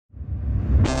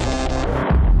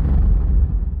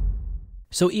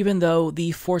So even though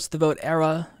the forced the vote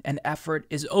era and effort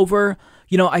is over,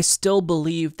 I still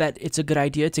believe that it's a good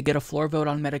idea to get a floor vote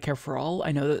on Medicare for all.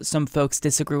 I know that some folks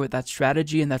disagree with that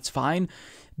strategy, and that's fine.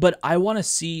 But I want to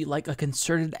see like a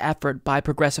concerted effort by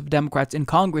progressive Democrats in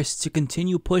Congress to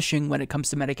continue pushing when it comes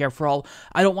to Medicare for all.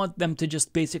 I don't want them to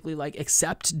just basically like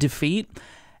accept defeat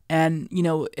and,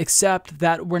 accept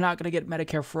that we're not going to get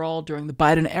Medicare for all during the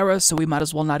Biden era, so we might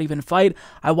as well not even fight.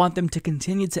 I want them to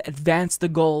continue to advance the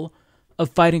goal of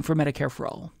fighting for Medicare for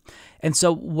all. And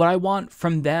so what I want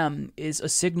from them is a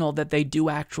signal that they do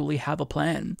actually have a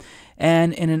plan.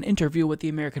 And in an interview with the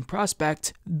American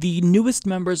Prospect, the newest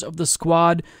members of the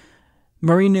squad,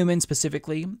 Marie Newman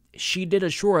specifically, she did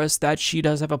assure us that she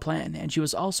does have a plan. And she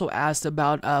was also asked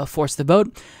about force the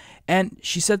vote. And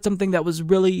she said something that was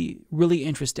really, really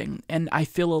interesting. And I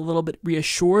feel a little bit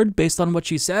reassured based on what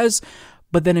she says.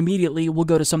 But then immediately we'll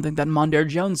go to something that Mondaire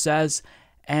Jones says,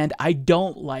 and I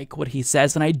don't like what he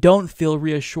says, and I don't feel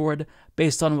reassured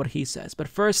based on what he says. But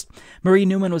first, Marie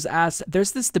Newman was asked,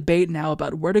 there's this debate now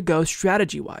about where to go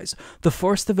strategy-wise. The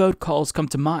force the vote calls come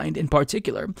to mind in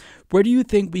particular. Where do you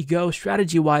think we go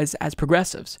strategy-wise as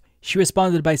progressives? She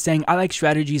responded by saying, I like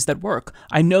strategies that work.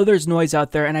 I know there's noise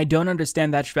out there and I don't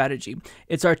understand that strategy.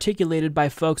 It's articulated by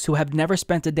folks who have never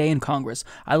spent a day in Congress.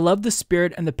 I love the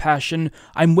spirit and the passion.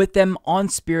 I'm with them on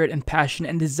spirit and passion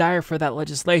and desire for that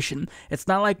legislation. It's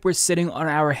not like we're sitting on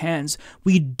our hands.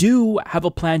 We do have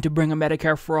a plan to bring a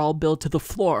Medicare for all bill to the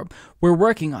floor. We're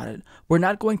working on it. We're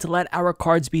not going to let our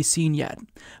cards be seen yet.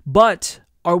 But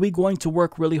are we going to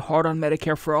work really hard on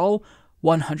Medicare for all?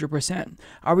 100%.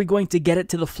 Are we going to get it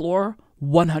to the floor?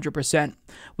 100%.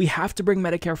 We have to bring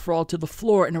Medicare for all to the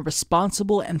floor in a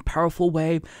responsible and powerful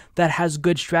way that has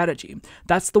good strategy.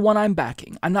 That's the one I'm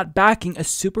backing. I'm not backing a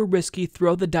super risky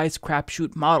throw the dice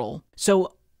crapshoot model.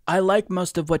 So I like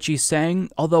most of what she's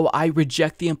saying, although I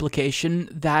reject the implication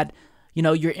that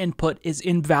your input is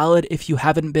invalid if you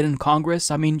haven't been in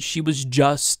Congress. I mean, she was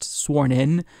just sworn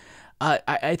in.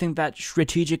 I think that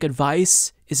strategic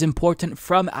advice is important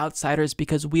from outsiders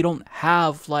because we don't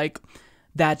have like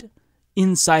that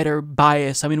insider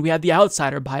bias. I mean, we have the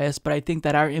outsider bias, but I think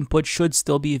that our input should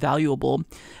still be valuable.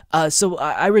 So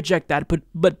I reject that.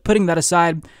 But putting that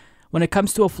aside, when it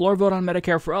comes to a floor vote on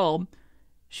Medicare for all,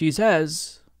 she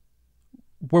says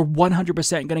we're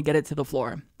 100% going to get it to the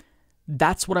floor.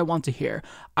 That's what I want to hear.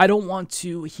 I don't want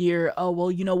to hear, oh,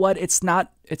 well, you know what? It's not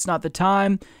the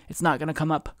time. It's not going to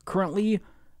come up currently.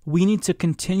 We need to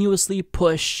continuously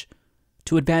push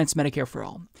to advance Medicare for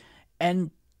all.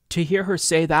 And to hear her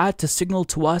say that, to signal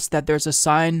to us that there's a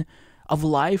sign of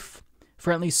life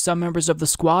for at least some members of the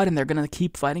squad and they're going to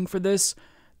keep fighting for this,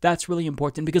 that's really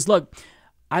important. Because look,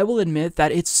 I will admit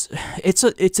that it's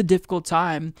a difficult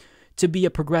time to be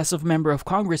a progressive member of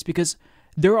Congress because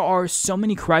there are so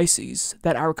many crises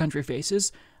that our country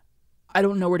faces. I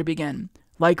don't know where to begin.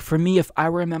 Like for me, if I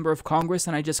were a member of Congress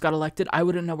and I just got elected, I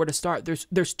wouldn't know where to start.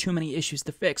 There's too many issues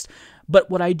to fix. But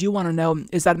what I do want to know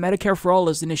is that Medicare for all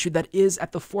is an issue that is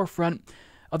at the forefront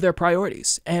of their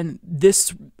priorities. And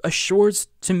this assures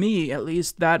to me, at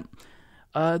least, that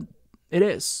it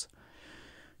is.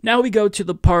 Now we go to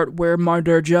the part where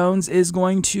Mondaire Jones is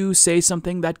going to say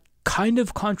something that kind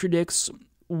of contradicts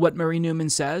what Marie Newman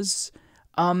says.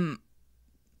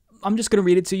 I'm just going to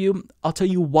read it to you. I'll tell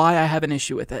you why I have an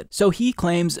issue with it. So he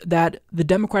claims that the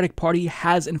Democratic Party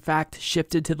has in fact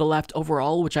shifted to the left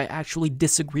overall, which I actually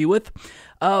disagree with.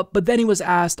 But then he was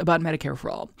asked about Medicare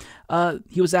for all.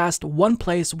 He was asked one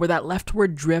place where that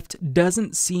leftward drift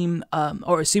doesn't seem,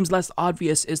 or seems less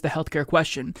obvious is the healthcare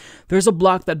question. There's a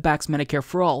bloc that backs Medicare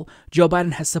for all. Joe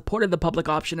Biden has supported the public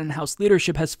option and House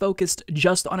leadership has focused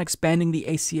just on expanding the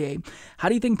ACA. How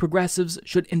do you think progressives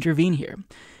should intervene here?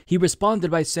 He responded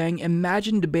by saying,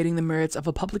 imagine debating the merits of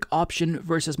a public option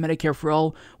versus Medicare for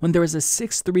all when there is a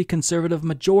 6-3 conservative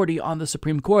majority on the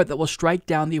Supreme Court that will strike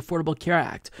down the Affordable Care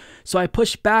Act. So I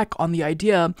push back on the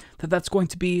idea that that's going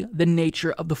to be the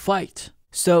nature of the fight.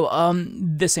 So,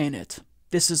 this ain't it.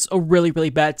 This is a really, really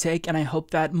bad take, and I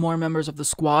hope that more members of the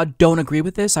squad don't agree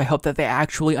with this. I hope that they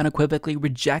actually unequivocally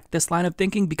reject this line of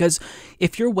thinking, because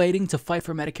if you're waiting to fight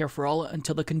for Medicare for all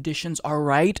until the conditions are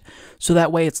right, so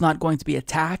that way it's not going to be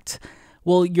attacked,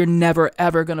 well, you're never,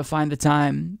 ever going to find the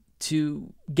time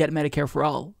to get Medicare for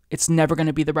all. It's never going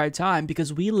to be the right time,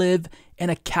 because we live in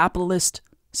a capitalist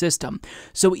system.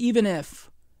 So even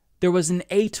if there was an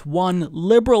 8-1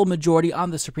 liberal majority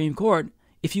on the Supreme Court,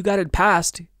 if you got it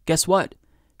passed, guess what?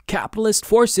 Capitalist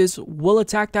forces will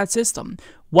attack that system.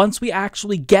 Once we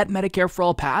actually get Medicare for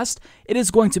all passed, it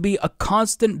is going to be a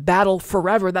constant battle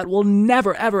forever that will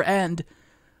never, ever end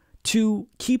to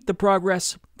keep the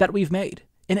progress that we've made.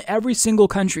 In every single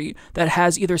country that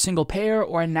has either single payer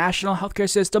or a national healthcare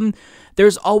system,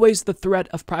 there's always the threat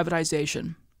of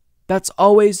privatization. That's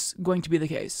always going to be the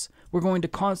case. We're going to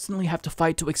constantly have to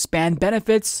fight to expand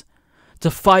benefits,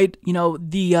 to fight,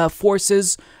 the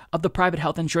forces of the private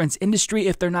health insurance industry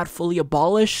if they're not fully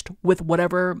abolished with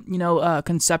whatever,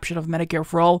 conception of Medicare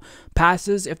for all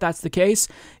passes, if that's the case.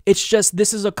 It's just,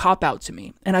 this is a cop-out to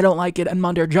me, and I don't like it. And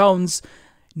Mondaire Jones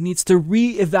needs to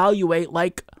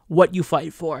reevaluate, what you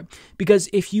fight for. Because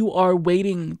if you are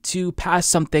waiting to pass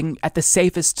something at the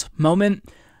safest moment,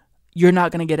 you're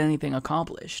not going to get anything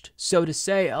accomplished. So to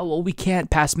say, we can't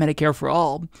pass Medicare for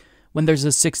all when there's a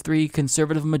 6-3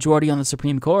 conservative majority on the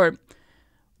Supreme Court,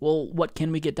 well, what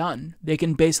can we get done? They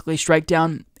can basically strike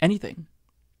down anything.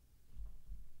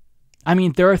 I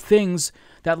mean, there are things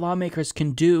that lawmakers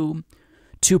can do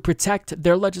to protect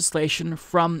their legislation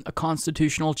from a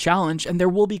constitutional challenge, and there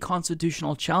will be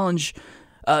constitutional challenges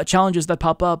that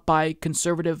pop up by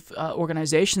conservative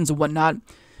organizations and whatnot.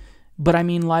 But I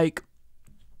mean,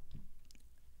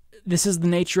 this is the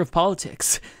nature of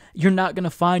politics. You're not going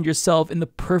to find yourself in the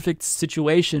perfect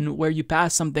situation where you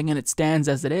pass something and it stands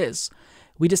as it is.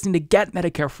 We just need to get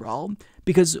Medicare for all,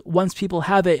 because once people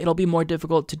have it, it'll be more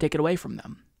difficult to take it away from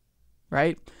them,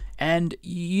 right? And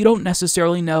you don't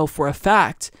necessarily know for a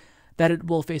fact that it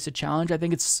will face a challenge. I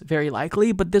think it's very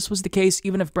likely, but this was the case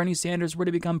even if Bernie Sanders were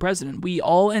to become president. We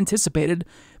all anticipated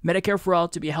Medicare for all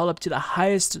to be held up to the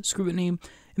highest scrutiny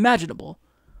imaginable,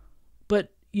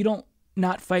 but you don't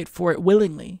not fight for it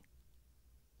willingly.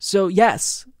 So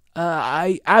yes,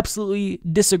 I absolutely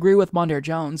disagree with Mondaire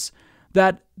Jones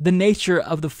that the nature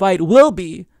of the fight will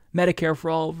be Medicare for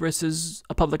all versus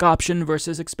a public option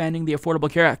versus expanding the Affordable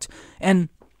Care Act. And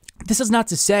this is not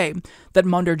to say that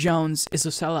Mondaire Jones is a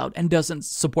sellout and doesn't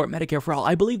support Medicare for all.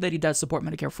 I believe that he does support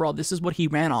Medicare for all. This is what he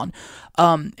ran on.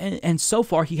 And so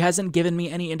far, he hasn't given me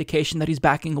any indication that he's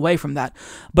backing away from that.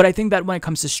 But I think that when it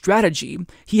comes to strategy,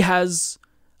 he has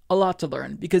a lot to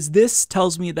learn, because this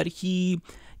tells me that he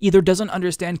either doesn't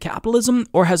understand capitalism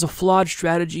or has a flawed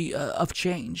strategy of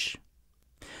change.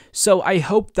 So I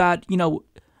hope that,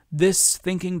 this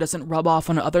thinking doesn't rub off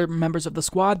on other members of the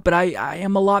squad, but I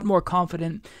am a lot more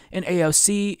confident in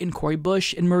AOC, in Cori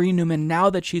Bush, in Marie Newman now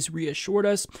that she's reassured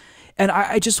us. And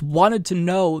I just wanted to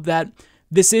know that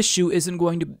this issue isn't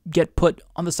going to get put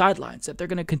on the sidelines, that they're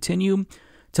going to continue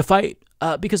to fight.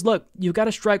 Because look, you've got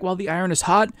to strike while the iron is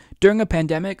hot. During a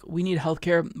pandemic, we need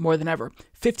healthcare more than ever.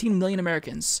 15 million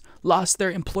Americans lost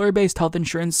their employer-based health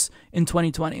insurance in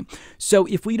 2020. So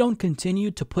if we don't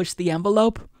continue to push the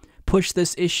envelope, push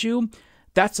this issue,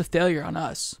 that's a failure on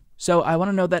us. So I want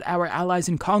to know that our allies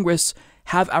in Congress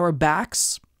have our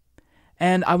backs,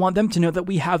 and I want them to know that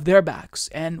we have their backs.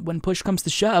 And when push comes to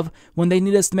shove, when they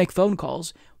need us to make phone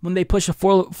calls, when they push a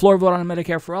floor vote on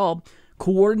Medicare for all,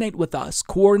 coordinate with us,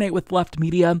 coordinate with left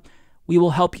media. We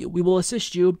will help you. We will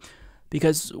assist you,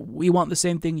 because we want the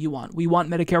same thing you want. We want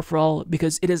Medicare for all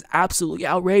because it is absolutely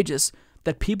outrageous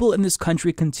that people in this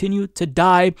country continue to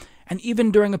die. And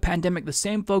even during a pandemic, the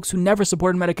same folks who never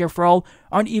supported Medicare for all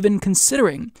aren't even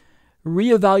considering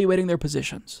reevaluating their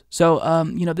positions. So,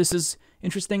 this is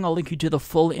interesting. I'll link you to the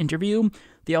full interview.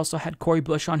 They also had Cori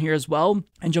Bush on here as well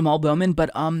and Jamal Bowman. But,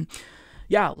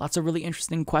 lots of really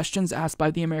interesting questions asked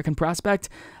by the American Prospect.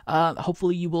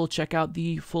 Hopefully you will check out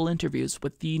the full interviews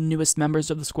with the newest members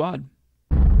of the squad.